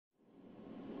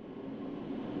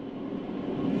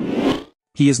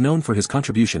He is known for his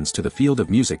contributions to the field of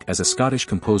music as a Scottish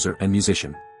composer and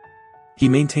musician. He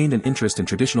maintained an interest in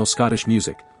traditional Scottish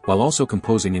music, while also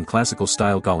composing in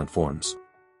classical-style galant forms.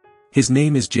 His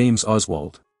name is James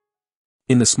Oswald.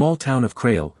 In the small town of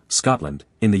Crail, Scotland,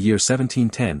 in the year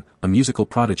 1710, a musical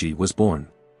prodigy was born.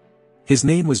 His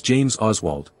name was James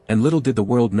Oswald, and little did the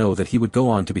world know that he would go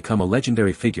on to become a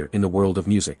legendary figure in the world of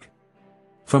music.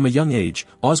 From a young age,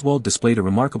 Oswald displayed a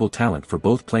remarkable talent for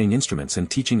both playing instruments and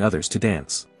teaching others to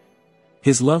dance.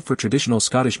 His love for traditional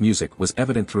Scottish music was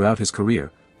evident throughout his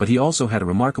career, but he also had a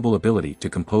remarkable ability to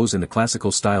compose in the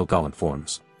classical-style galant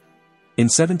forms. In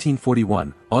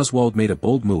 1741, Oswald made a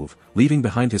bold move, leaving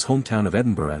behind his hometown of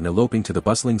Edinburgh and eloping to the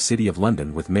bustling city of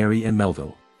London with Mary Ann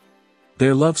Melvill.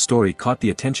 Their love story caught the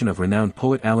attention of renowned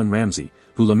poet Allan Ramsay,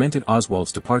 who lamented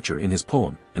Oswald's departure in his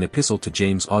poem, An Epistle to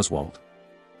James Oswald.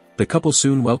 The couple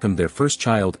soon welcomed their first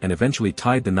child and eventually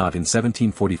tied the knot in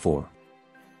 1744.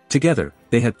 Together,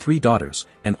 they had 3 daughters,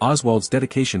 and Oswald's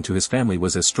dedication to his family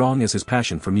was as strong as his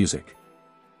passion for music.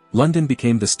 London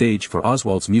became the stage for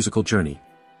Oswald's musical journey.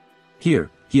 Here,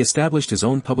 he established his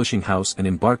own publishing house and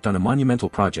embarked on a monumental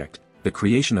project, the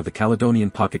creation of the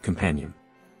Caledonian Pocket Companion.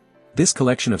 This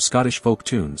collection of Scottish folk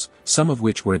tunes, some of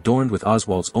which were adorned with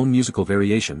Oswald's own musical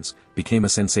variations, became a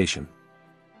sensation.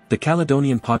 The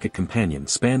Caledonian Pocket Companion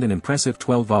spanned an impressive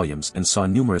 12 volumes and saw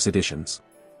numerous editions.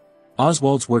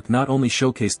 Oswald's work not only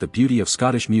showcased the beauty of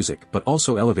Scottish music but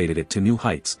also elevated it to new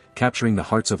heights, capturing the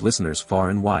hearts of listeners far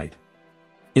and wide.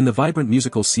 In the vibrant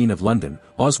musical scene of London,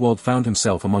 Oswald found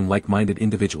himself among like-minded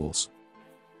individuals.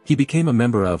 He became a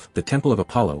member of the Temple of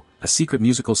Apollo, a secret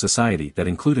musical society that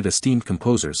included esteemed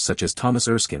composers such as Thomas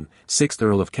Erskine, 6th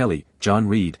Earl of Kelly, John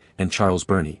Reid, and Charles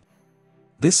Burney.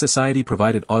 This society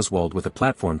provided Oswald with a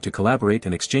platform to collaborate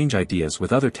and exchange ideas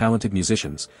with other talented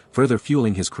musicians, further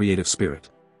fueling his creative spirit.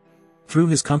 Through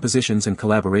his compositions and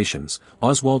collaborations,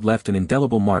 Oswald left an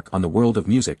indelible mark on the world of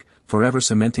music, forever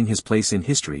cementing his place in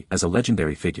history as a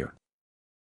legendary figure.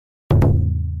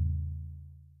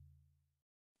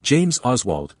 James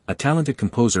Oswald, a talented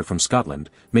composer from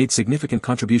Scotland, made significant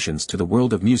contributions to the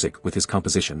world of music with his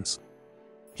compositions.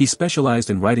 He specialized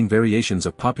in writing variations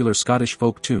of popular Scottish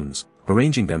folk tunes,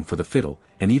 arranging them for the fiddle,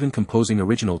 and even composing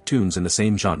original tunes in the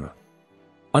same genre.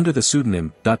 Under the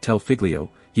pseudonym Tel Figlio,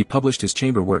 he published his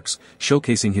chamber works,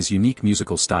 showcasing his unique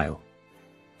musical style.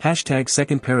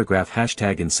 Second paragraph In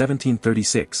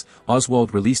 1736,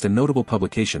 Oswald released a notable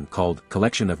publication called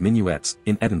Collection of Minuets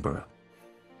in Edinburgh.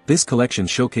 This collection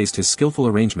showcased his skillful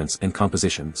arrangements and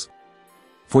compositions.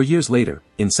 4 years later,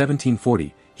 in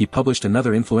 1740, he published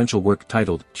another influential work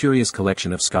titled Curious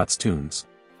Collection of Scots Tunes.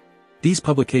 These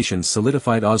publications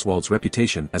solidified Oswald's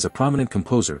reputation as a prominent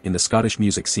composer in the Scottish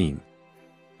music scene.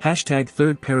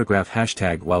 Third paragraph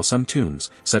While some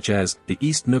tunes, such as The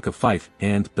East Nook of Fife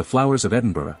and The Flowers of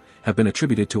Edinburgh, have been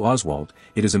attributed to Oswald,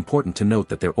 it is important to note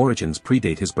that their origins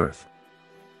predate his birth.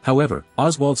 However,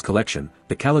 Oswald's collection,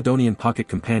 the Caledonian Pocket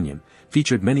Companion,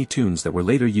 featured many tunes that were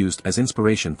later used as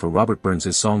inspiration for Robert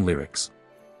Burns's song lyrics.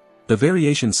 The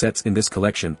variation sets in this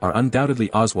collection are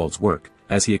undoubtedly Oswald's work,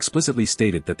 as he explicitly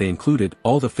stated that they included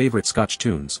all the favorite Scotch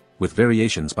tunes, with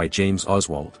variations by James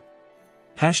Oswald.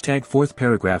 Fourth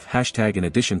paragraph In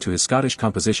addition to his Scottish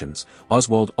compositions,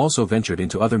 Oswald also ventured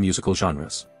into other musical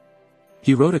genres.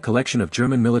 He wrote a collection of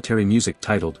German military music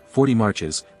titled 40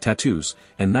 Marches, Tattoos,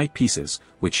 and Night Pieces,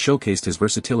 which showcased his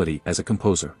versatility as a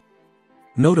composer.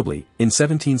 Notably, in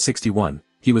 1761,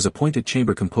 he was appointed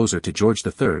chamber composer to George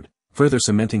III, further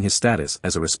cementing his status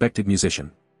as a respected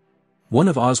musician. One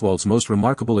of Oswald's most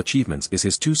remarkable achievements is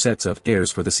his 2 sets of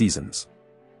Airs for the Seasons.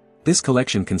 This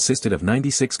collection consisted of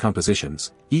 96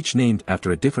 compositions, each named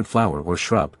after a different flower or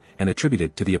shrub, and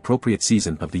attributed to the appropriate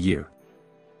season of the year.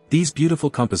 These beautiful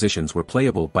compositions were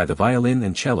playable by the violin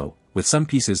and cello, with some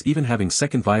pieces even having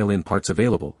second violin parts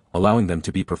available, allowing them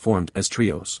to be performed as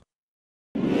trios.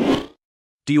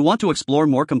 Do you want to explore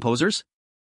more composers?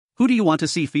 Who do you want to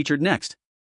see featured next?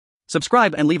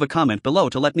 Subscribe and leave a comment below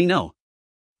to let me know.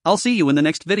 I'll see you in the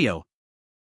next video.